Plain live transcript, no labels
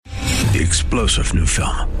The explosive new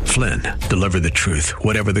film, Flynn, deliver the truth,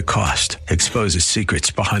 whatever the cost, exposes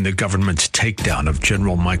secrets behind the government's takedown of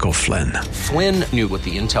General Michael Flynn. Flynn knew what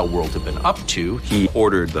the intel world had been up to. He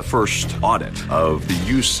ordered the first audit of the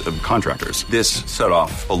use of contractors. This set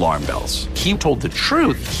off alarm bells. He told the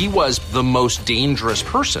truth. He was the most dangerous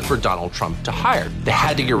person for Donald Trump to hire. They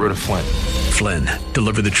had to get rid of Flynn. Flynn,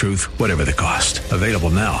 deliver the truth, whatever the cost. Available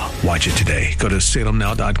now. Watch it today. Go to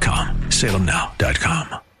salemnow.com.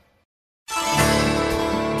 salemnow.com.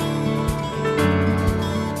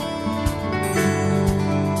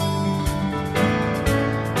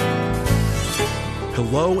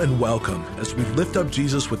 Hello and welcome as we lift up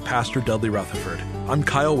Jesus with Pastor Dudley Rutherford. I'm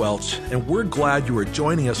Kyle Welch, and we're glad you are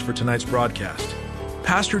joining us for tonight's broadcast.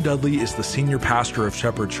 Pastor Dudley is the senior pastor of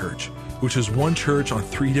Shepherd Church, which is one church on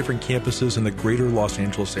 3 different campuses in the greater Los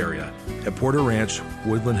Angeles area, at Porter Ranch,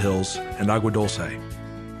 Woodland Hills, and Agua Dulce.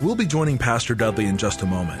 We'll be joining Pastor Dudley in just a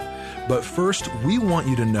moment. But first, we want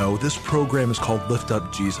you to know this program is called Lift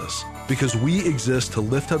Up Jesus, because we exist to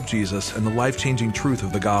lift up Jesus and the life-changing truth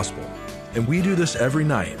of the gospel. And we do this every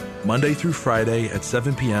night, Monday through Friday at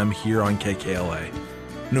 7 p.m. here on KKLA.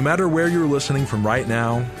 No matter where you're listening from right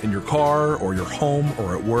now, in your car or your home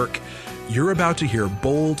or at work, you're about to hear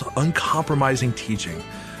bold, uncompromising teaching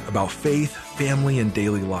about faith, family, and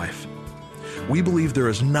daily life. We believe there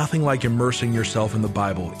is nothing like immersing yourself in the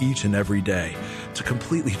Bible each and every day to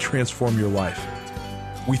completely transform your life.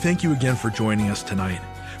 We thank you again for joining us tonight.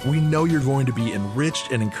 We know you're going to be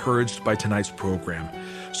enriched and encouraged by tonight's program.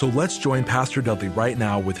 So let's join Pastor Dudley right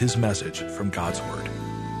now with his message from God's Word.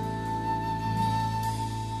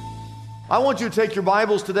 I want you to take your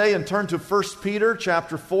Bibles today and turn to 1 Peter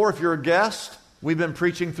chapter 4 if you're a guest. We've been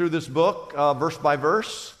preaching through this book verse by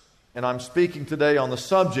verse, and I'm speaking today on the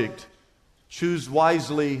subject, Choose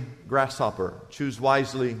Wisely, Grasshopper. Choose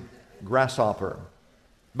Wisely, Grasshopper.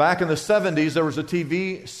 Back in the 70s, there was a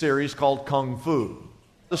TV series called Kung Fu.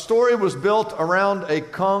 The story was built around a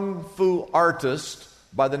Kung Fu artist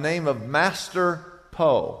by the name of Master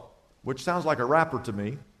Po, which sounds like a rapper to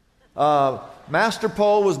me. Master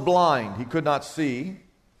Po was blind. He could not see.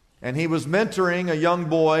 And he was mentoring a young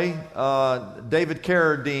boy, David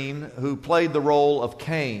Carradine, who played the role of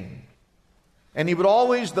Cain. And he would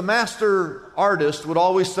always, the master artist would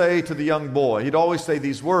always say to the young boy, he'd always say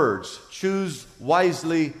these words, choose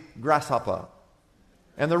wisely, grasshopper.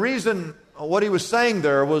 And the reason what he was saying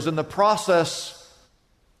there was in the process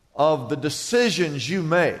of the decisions you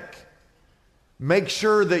make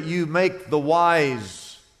sure that you make the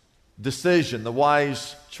wise decision, the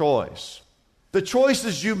wise choice. The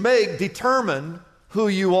choices you make determine who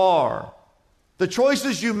you are. The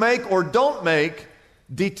choices you make or don't make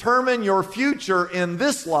determine your future in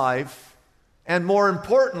this life, and more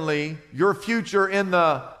importantly, your future in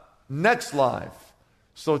the next life.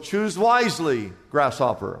 So choose wisely,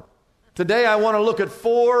 grasshopper. Today I want to look at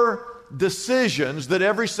 4 decisions that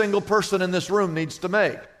every single person in this room needs to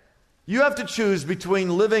make. You have to choose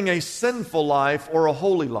between living a sinful life or a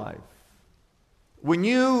holy life. When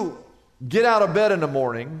you get out of bed in the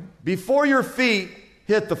morning, before your feet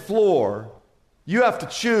hit the floor, you have to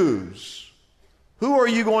choose. Who are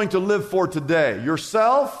you going to live for today?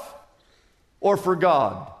 Yourself or for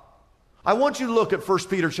God? I want you to look at 1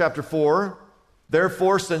 Peter chapter 4.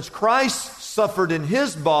 Therefore, since Christ suffered in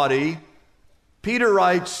his body, Peter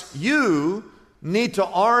writes, you need to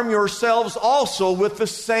arm yourselves also with the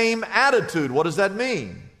same attitude. What does that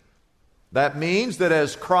mean? That means that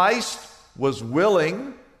as Christ was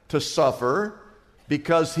willing to suffer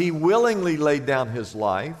because he willingly laid down his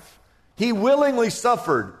life, he willingly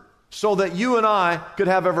suffered so that you and I could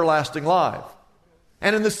have everlasting life.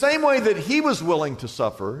 And in the same way that he was willing to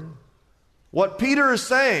suffer, what Peter is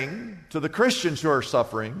saying to the Christians who are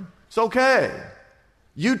suffering, it's okay.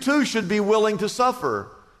 You too should be willing to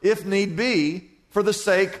suffer, if need be, for the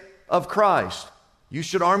sake of Christ. You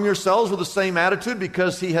should arm yourselves with the same attitude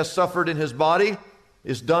because he has suffered in his body,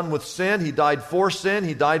 is done with sin. He died for sin.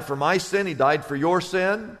 He died for my sin. He died for your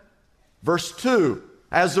sin. Verse 2,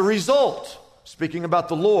 as a result, speaking about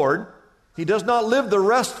the Lord, he does not live the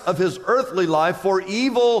rest of his earthly life for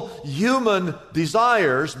evil human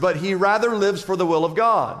desires, but he rather lives for the will of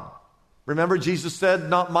God. Remember, Jesus said,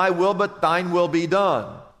 not my will, but thine will be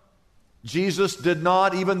done. Jesus did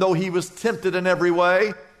not, even though he was tempted in every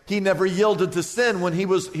way, he never yielded to sin when he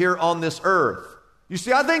was here on this earth. You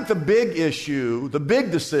see, I think the big issue, the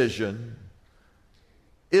big decision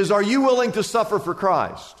is, are you willing to suffer for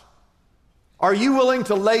Christ? Are you willing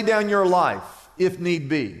to lay down your life, if need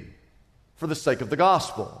be, for the sake of the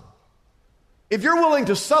gospel? If you're willing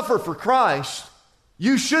to suffer for Christ,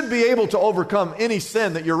 you should be able to overcome any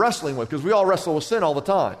sin that you're wrestling with, because we all wrestle with sin all the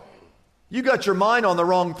time. You got your mind on the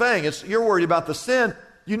wrong thing. You're worried about the sin.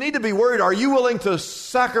 You need to be worried, are you willing to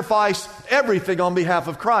sacrifice everything on behalf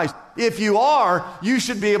of Christ? If you are, you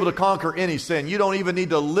should be able to conquer any sin. You don't even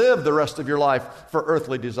need to live the rest of your life for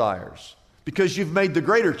earthly desires because you've made the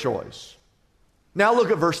greater choice. Now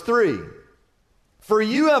look at verse 3. For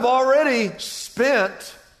you have already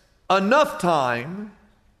spent enough time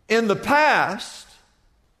in the past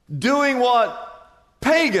doing what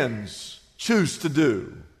pagans choose to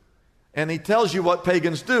do. And he tells you what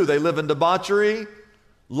pagans do. They live in debauchery,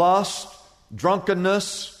 lust,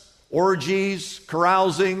 drunkenness, orgies,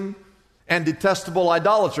 carousing, and detestable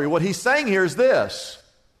idolatry. What he's saying here is this.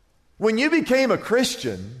 When you became a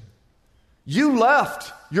Christian, you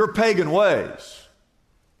left your pagan ways.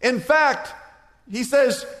 In fact, he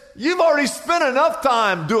says, you've already spent enough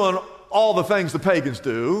time doing all the things the pagans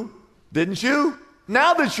do, didn't you?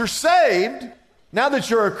 Now that you're saved, now that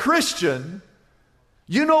you're a Christian,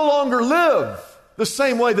 you no longer live the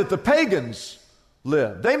same way that the pagans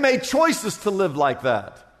live. They made choices to live like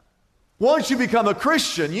that. Once you become a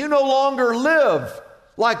Christian, you no longer live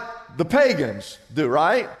like the pagans do,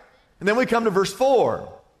 right? And then we come to verse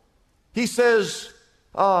 4. He says,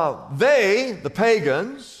 the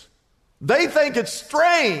pagans, they think it's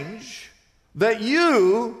strange that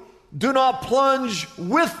you do not plunge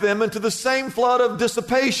with them into the same flood of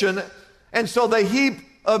dissipation, and so they heap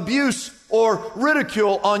abuse or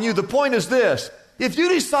ridicule on you. The point is this. If you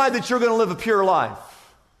decide that you're going to live a pure life,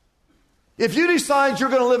 if you decide you're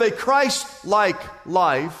going to live a Christ-like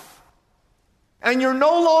life, and you're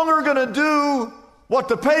no longer going to do what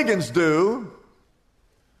the pagans do,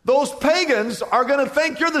 those pagans are going to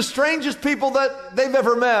think you're the strangest people that they've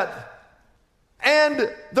ever met. And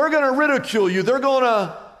they're going to ridicule you. They're going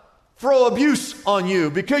to throw abuse on you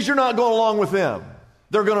because you're not going along with them.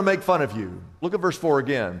 They're going to make fun of you. Look at verse 4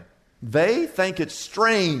 again. They think it's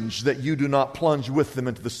strange that you do not plunge with them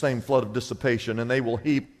into the same flood of dissipation, and they will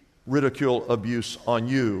heap ridicule, abuse on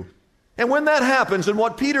you. And when that happens, and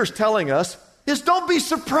what Peter's telling us is don't be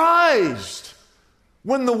surprised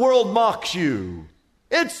when the world mocks you.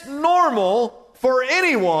 It's normal for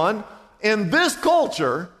anyone in this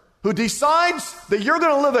culture who decides that you're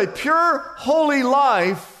going to live a pure, holy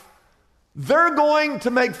life, they're going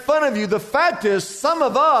to make fun of you. The fact is, some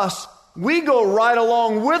of us, we go right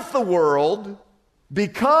along with the world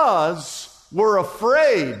because we're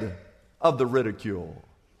afraid of the ridicule.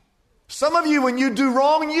 Some of you, when you do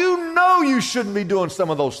wrong, you know you shouldn't be doing some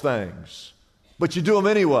of those things, but you do them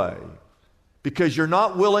anyway because you're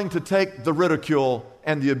not willing to take the ridicule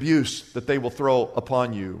and the abuse that they will throw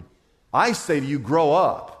upon you. I say to you, grow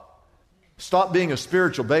up. Stop being a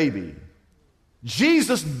spiritual baby.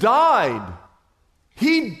 Jesus died.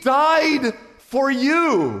 He died for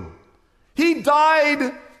you. He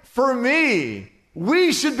died for me.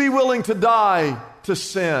 We should be willing to die to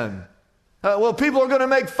sin. Well, people are going to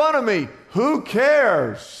make fun of me. Who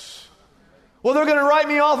cares? Well, they're going to write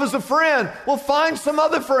me off as a friend. Well, find some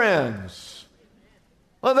other friends.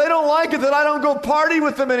 Well, they don't like it that I don't go party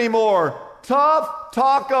with them anymore. Tough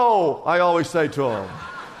taco, I always say to them.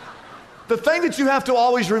 The thing that you have to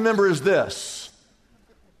always remember is this.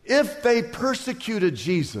 If they persecuted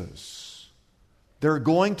Jesus, they're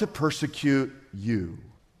going to persecute you.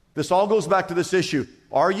 This all goes back to this issue.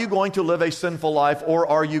 Are you going to live a sinful life or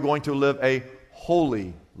are you going to live a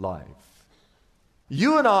holy life?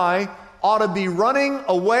 You and I ought to be running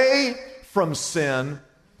away from sin,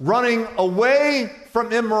 running away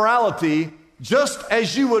from immorality, just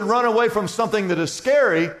as you would run away from something that is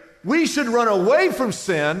scary. We should run away from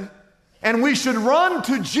sin and we should run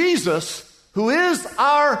to Jesus, who is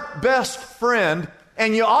our best friend,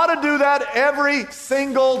 and you ought to do that every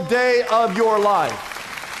single day of your life.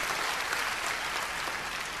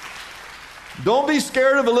 Don't be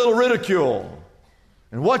scared of a little ridicule.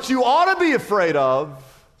 And what you ought to be afraid of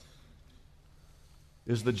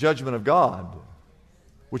is the judgment of God,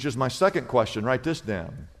 which is my second question. Write this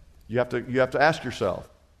down. You have to ask yourself,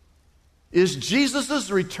 is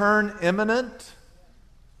Jesus' return imminent?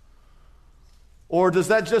 Or does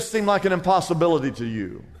that just seem like an impossibility to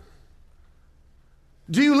you?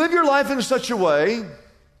 Do you live your life in such a way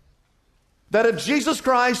that if Jesus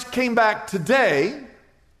Christ came back today,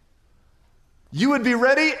 you would be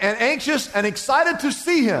ready and anxious and excited to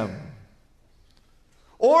see Him?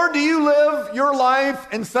 Or do you live your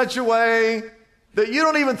life in such a way that you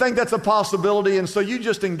don't even think that's a possibility, and so you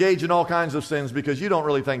just engage in all kinds of sins because you don't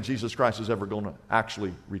really think Jesus Christ is ever going to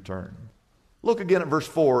actually return? Look again at verse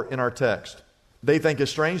 4 in our text. They think it's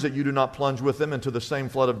strange that you do not plunge with them into the same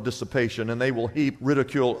flood of dissipation, and they will heap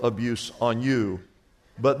ridicule, abuse on you.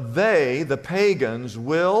 But they, the pagans,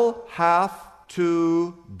 will have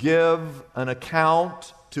to give an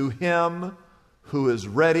account to him who is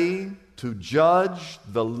ready to judge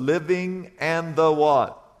the living and the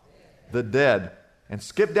what? The dead. And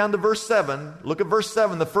skip down to verse 7. Look at verse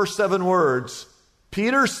 7, the first 7 words.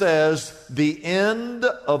 Peter says, the end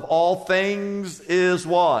of all things is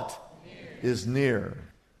what? Near. Is near.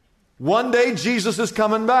 One day Jesus is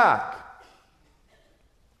coming back.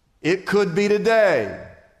 It could be today.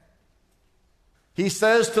 He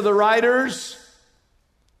says to the writers,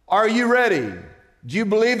 are you ready? Do you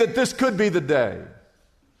believe that this could be the day?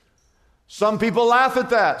 Some people laugh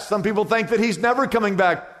at that. Some people think that he's never coming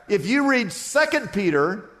back. If you read 2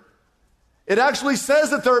 Peter, it actually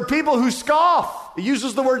says that there are people who scoff. It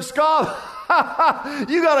uses the word scoff.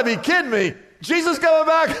 You got to be kidding me. Jesus coming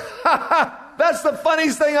back? That's the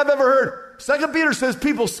funniest thing I've ever heard. 2 Peter says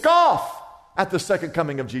people scoff at the second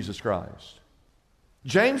coming of Jesus Christ.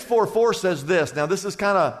 James 4:4 says this. Now this is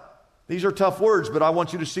these are tough words, but I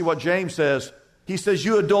want you to see what James says. He says,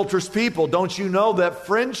 you adulterous people, don't you know that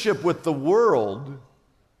friendship with the world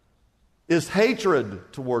is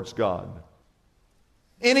hatred towards God?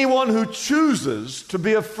 Anyone who chooses to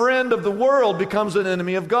be a friend of the world becomes an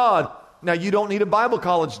enemy of God. Now, you don't need a Bible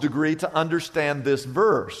college degree to understand this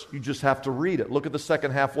verse. You just have to read it. Look at the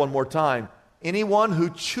second half one more time. Anyone who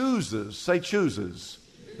chooses, say chooses.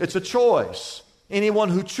 It's a choice. Anyone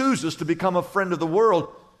who chooses to become a friend of the world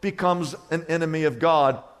becomes an enemy of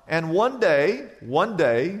God. And one day,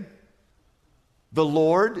 the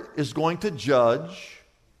Lord is going to judge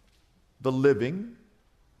the living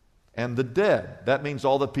and the dead. That means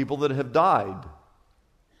all the people that have died.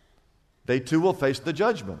 They too will face the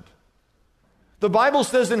judgment. The Bible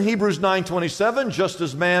says in Hebrews 9:27, just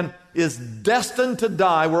as man is destined to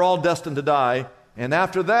die, we're all destined to die, and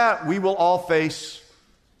after that we will all face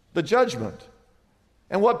the judgment.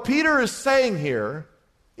 And what Peter is saying here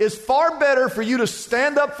is far better for you to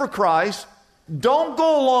stand up for Christ. Don't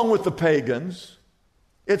go along with the pagans.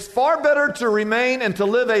 It's far better to remain and to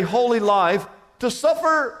live a holy life, to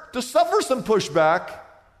suffer some pushback,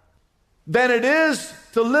 than it is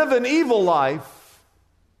to live an evil life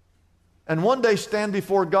and one day stand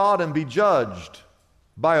before God and be judged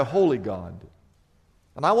by a holy God.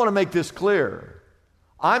 And I want to make this clear.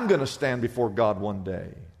 I'm going to stand before God one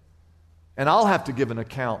day, and I'll have to give an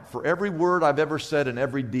account for every word I've ever said and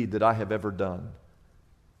every deed that I have ever done.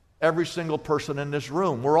 Every single person in this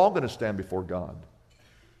room, we're all going to stand before God.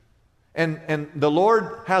 And the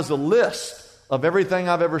Lord has a list of everything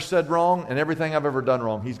I've ever said wrong and everything I've ever done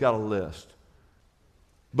wrong. He's got a list.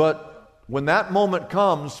 But when that moment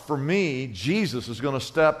comes for me, Jesus is going to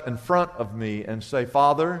step in front of me and say,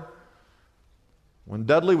 Father, when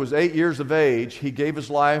Dudley was 8 years of age, he gave his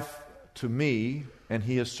life to me, and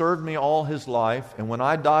he has served me all his life. And when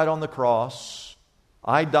I died on the cross,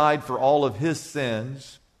 I died for all of his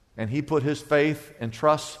sins, and he put his faith and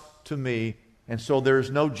trust to me. And so there is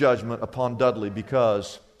no judgment upon Dudley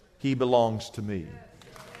because he belongs to me.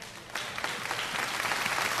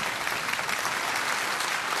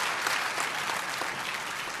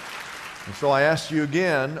 And so I ask you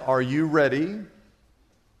again, are you ready?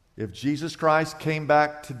 If Jesus Christ came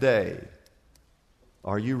back today,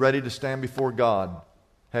 are you ready to stand before God?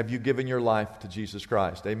 Have you given your life to Jesus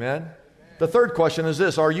Christ? Amen? The third question is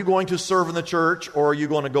this: are you going to serve in the church, or are you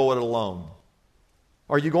going to go it alone?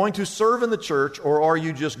 Are you going to serve in the church, or are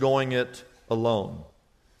you just going it alone?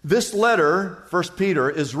 This letter, 1 Peter,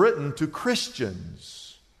 is written to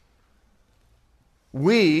Christians.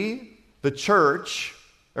 We, the church,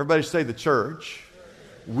 everybody say the church.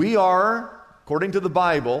 We are, according to the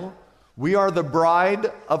Bible, we are the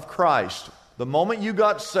bride of Christ. The moment you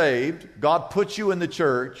got saved, God put you in the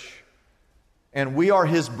church, and we are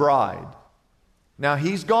His bride. Now,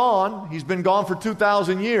 He's gone. He's been gone for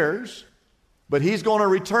 2,000 years. But He's going to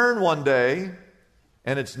return one day,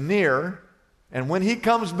 and it's near. And when He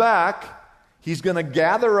comes back, He's going to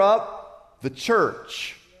gather up the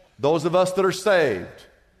church, those of us that are saved.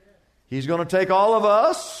 He's going to take all of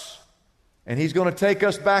us, and He's going to take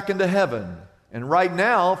us back into heaven. And right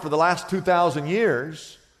now, for the last 2,000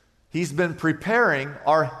 years, He's been preparing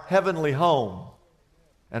our heavenly home.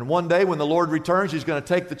 And one day when the Lord returns, He's going to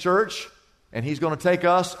take the church, and He's going to take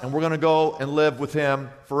us, and we're going to go and live with Him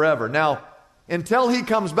forever. Now, until He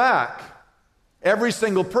comes back, every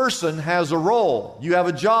single person has a role. You have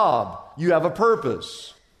a job. You have a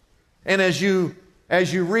purpose. And as you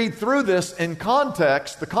read through this in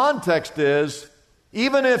context, the context is,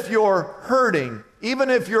 even if you're hurting, even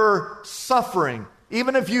if you're suffering,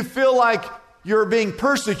 even if you feel like you're being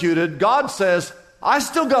persecuted, God says, I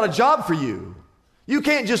still got a job for you. You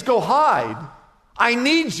can't just go hide. I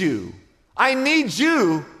need you. I need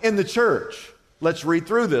you in the church. Let's read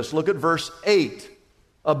through this. Look at verse 8.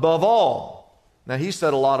 Above all. Now, he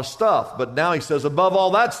said a lot of stuff, but now he says, above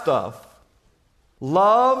all that stuff,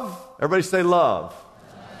 love. Everybody say love.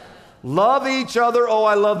 Love each other. Oh,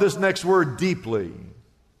 I love this next word, deeply.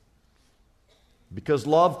 Because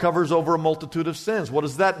love covers over a multitude of sins. What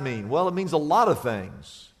does that mean? Well, it means a lot of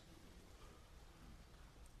things.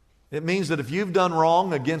 It means that if you've done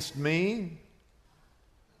wrong against me,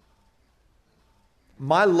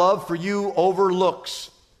 my love for you overlooks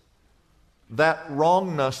that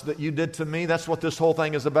wrongness that you did to me. That's what this whole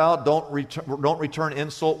thing is about. Don't return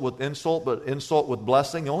insult with insult, but insult with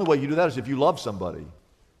blessing. The only way you do that is if you love somebody.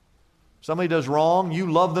 Somebody does wrong,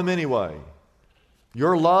 you love them anyway.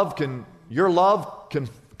 Your love can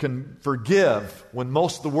forgive when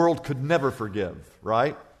most of the world could never forgive,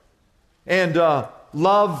 right? And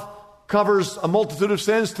love covers a multitude of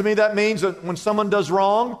sins. To me, that means that when someone does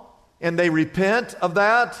wrong and they repent of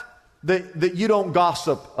that you don't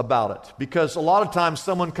gossip about it. Because a lot of times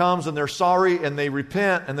someone comes and they're sorry and they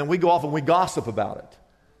repent, and then we go off and we gossip about it.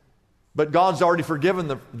 But God's already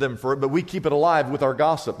forgiven them for it, but we keep it alive with our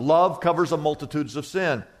gossip. Love covers a multitude of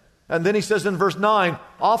sin. And then he says in verse 9,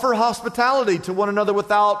 offer hospitality to one another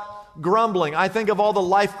without grumbling. I think of all the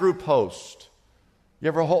life group hosts. You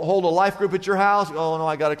ever hold a life group at your house? Oh, no,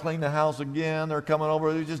 I got to clean the house again. They're coming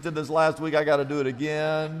over. We just did this last week. I got to do it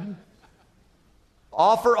again.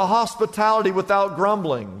 Offer a hospitality without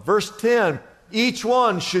grumbling. Verse 10, each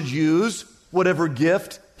one should use whatever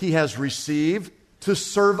gift he has received to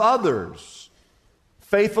serve others,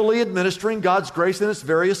 faithfully administering God's grace in its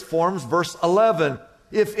various forms. Verse 11,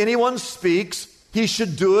 if anyone speaks, he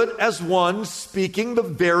should do it as one speaking the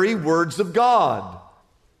very words of God.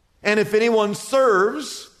 And if anyone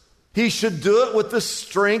serves, he should do it with the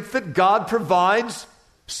strength that God provides,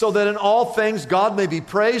 so that in all things God may be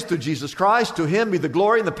praised through Jesus Christ. To him be the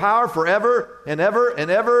glory and the power forever and ever and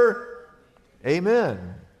ever.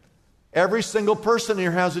 Amen. Every single person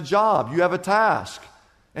here has a job. You have a task.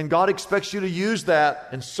 And God expects you to use that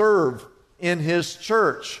and serve in his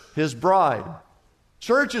church, his bride.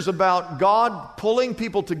 Church is about God pulling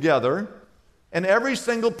people together, and every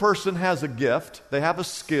single person has a gift. They have a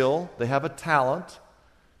skill. They have a talent.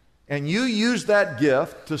 And you use that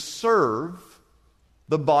gift to serve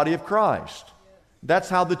the body of Christ. That's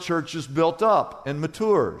how the church is built up and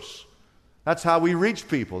matures. That's how we reach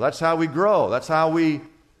people. That's how we grow. That's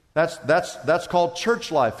called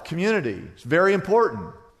church life, community. It's very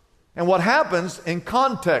important. And what happens in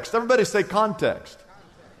context, everybody say context.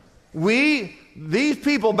 These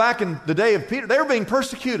people back in the day of Peter, they were being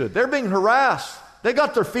persecuted. They were being harassed. They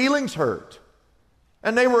got their feelings hurt.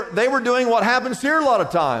 And they were doing what happens here a lot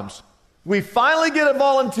of times. We finally get a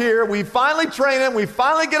volunteer, we finally train them, we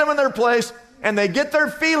finally get them in their place, and they get their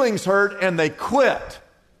feelings hurt and they quit.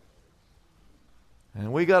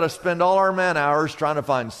 And we got to spend all our man hours trying to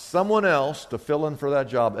find someone else to fill in for that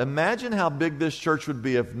job. Imagine how big this church would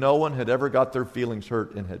be if no one had ever got their feelings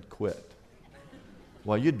hurt and had quit.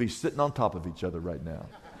 Well, you'd be sitting on top of each other right now.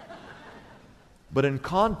 But in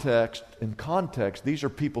context, these are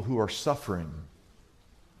people who are suffering.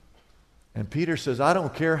 And Peter says, I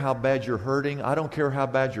don't care how bad you're hurting. I don't care how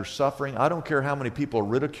bad you're suffering. I don't care how many people are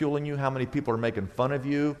ridiculing you, how many people are making fun of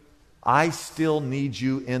you. I still need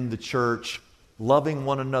you in the church, loving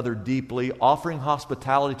one another deeply, offering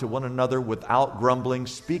hospitality to one another without grumbling,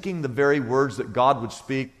 speaking the very words that God would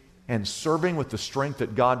speak, and serving with the strength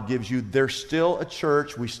that God gives you. There's still a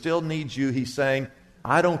church. We still need you. He's saying,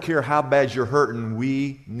 I don't care how bad you're hurting.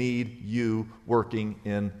 We need you working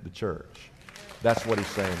in the church. That's what he's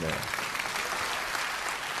saying there.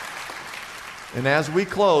 And as we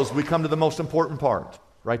close, we come to the most important part.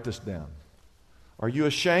 Write this down. Are you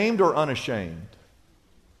ashamed or unashamed?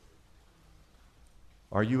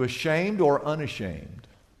 Are you ashamed or unashamed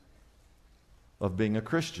of being a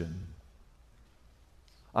Christian?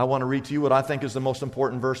 I want to read to you what I think is the most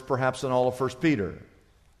important verse perhaps in all of 1 Peter.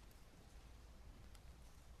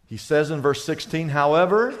 He says in verse 16,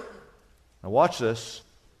 however, now watch this,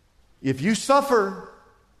 if you suffer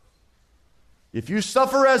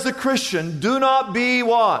as a Christian, do not be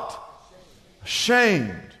what?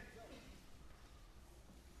 Ashamed.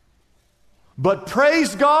 But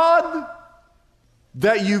praise God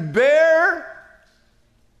that you bear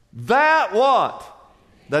that what?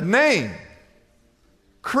 The name.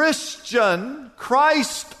 Christian,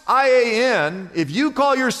 Christ, I-A-N. If you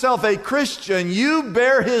call yourself a Christian, you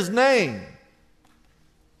bear his name.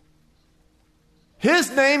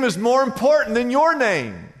 His name is more important than your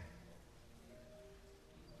name.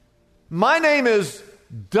 My name is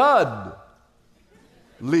Dudley.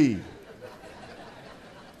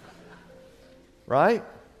 Right?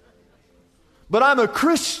 but I'm a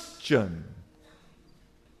Christian.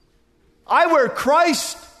 I wear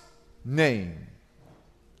Christ's name.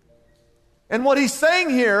 And what he's saying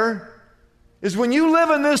here is when you live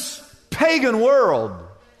in this pagan world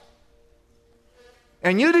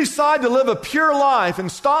and you decide to live a pure life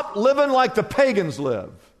and stop living like the pagans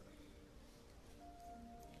live,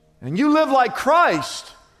 and you live like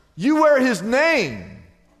Christ, you wear His name,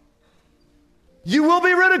 you will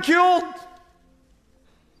be ridiculed.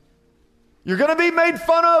 You're going to be made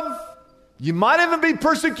fun of. You might even be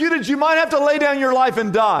persecuted. You might have to lay down your life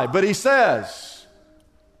and die. But he says,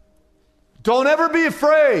 don't ever be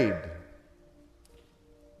afraid.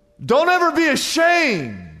 Don't ever be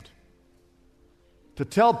ashamed to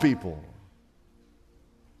tell people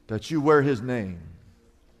that you wear His name.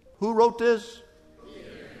 Who wrote this?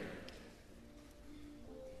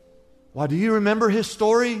 Why, do you remember his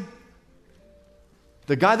story?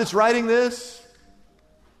 The guy that's writing this?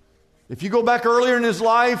 If you go back earlier in his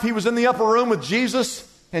life, he was in the upper room with Jesus,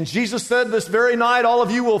 and Jesus said, this very night all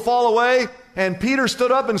of you will fall away. And Peter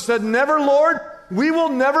stood up and said, never, Lord, we will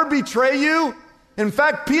never betray you. In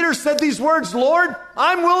fact, Peter said these words, Lord,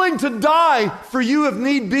 I'm willing to die for you if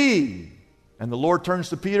need be. And the Lord turns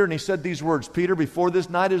to Peter and he said these words, Peter, before this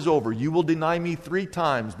night is over, you will deny me 3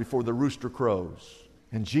 times before the rooster crows.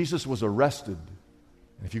 And Jesus was arrested.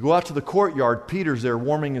 And if you go out to the courtyard, Peter's there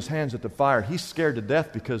warming his hands at the fire. He's scared to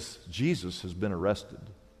death because Jesus has been arrested.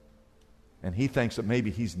 And he thinks that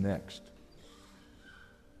maybe he's next.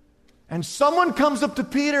 And someone comes up to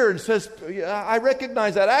Peter and says, I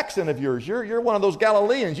recognize that accent of yours. You're one of those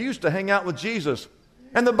Galileans. You used to hang out with Jesus.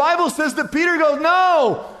 And the Bible says that Peter goes,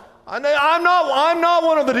 no, I'm not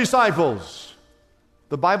one of the disciples.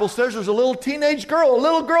 The Bible says there's a little teenage girl, a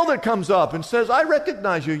little girl that comes up and says, I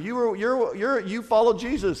recognize you. You follow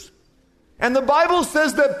Jesus. And the Bible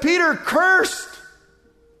says that Peter cursed.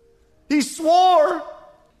 He swore.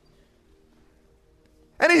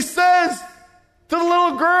 And he says to the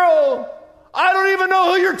little girl, I don't even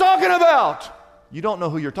know who you're talking about. You don't know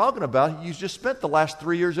who you're talking about. You just spent the last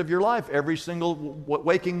 3 years of your life, every single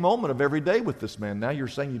waking moment of every day with this man. Now you're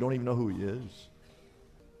saying you don't even know who he is.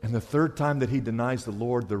 And the third time that he denies the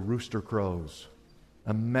Lord, the rooster crows.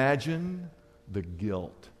 Imagine the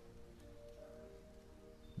guilt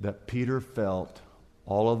that Peter felt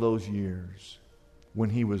all of those years when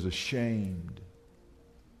he was ashamed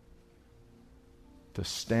to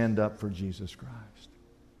stand up for Jesus Christ.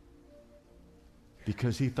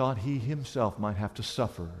 Because he thought he himself might have to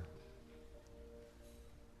suffer.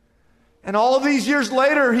 And all of these years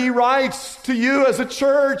later, he writes to you as a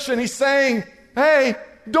church and he's saying, hey,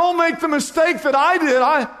 don't make the mistake that I did.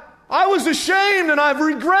 I was ashamed and I've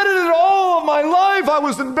regretted it all of my life. I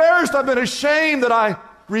was embarrassed. I've been ashamed that I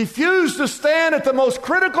refused to stand at the most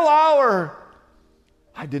critical hour.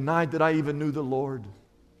 I denied that I even knew the Lord.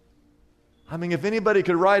 I mean, if anybody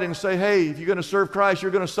could write and say, hey, if you're going to serve Christ,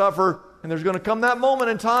 you're going to suffer, and there's going to come that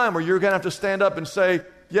moment in time where you're going to have to stand up and say,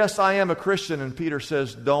 yes, I am a Christian. And Peter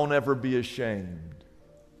says, don't ever be ashamed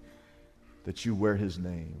that you wear His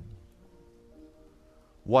name.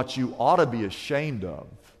 What you ought to be ashamed of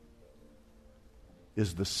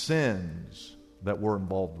is the sins that we're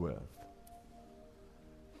involved with.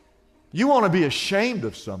 You want to be ashamed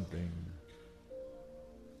of something.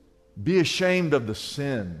 Be ashamed of the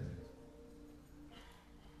sin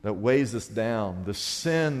that weighs us down, the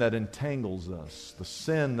sin that entangles us, the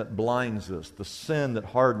sin that blinds us, the sin that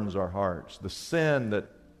hardens our hearts, the sin that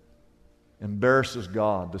embarrasses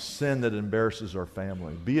God, the sin that embarrasses our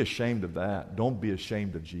family. Be ashamed of that. Don't be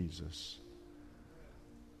ashamed of Jesus.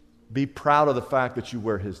 Be proud of the fact that you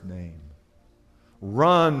wear His name.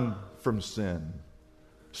 Run from sin.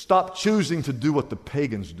 Stop choosing to do what the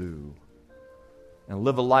pagans do and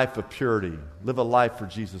live a life of purity. Live a life for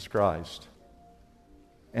Jesus Christ.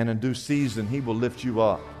 And in due season, He will lift you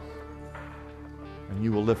up and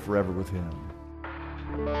you will live forever with Him.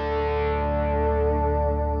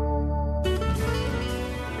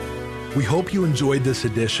 We hope you enjoyed this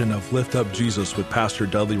edition of Lift Up Jesus with Pastor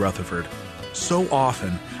Dudley Rutherford. So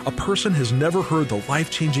often, a person has never heard the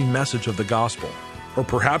life-changing message of the gospel. Or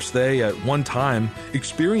perhaps they, at one time,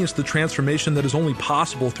 experienced the transformation that is only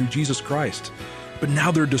possible through Jesus Christ. But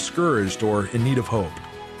now they're discouraged or in need of hope.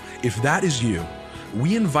 If that is you,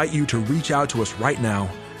 we invite you to reach out to us right now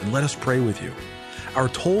and let us pray with you. Our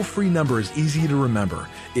toll-free number is easy to remember.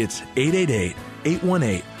 It's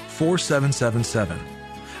 888-818-4777.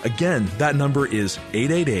 Again, that number is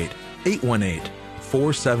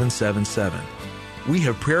 888-818-4777. We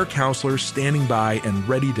have prayer counselors standing by and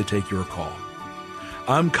ready to take your call.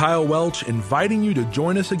 I'm Kyle Welch, inviting you to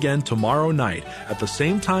join us again tomorrow night at the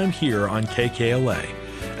same time here on KKLA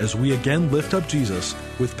as we again lift up Jesus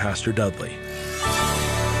with Pastor Dudley.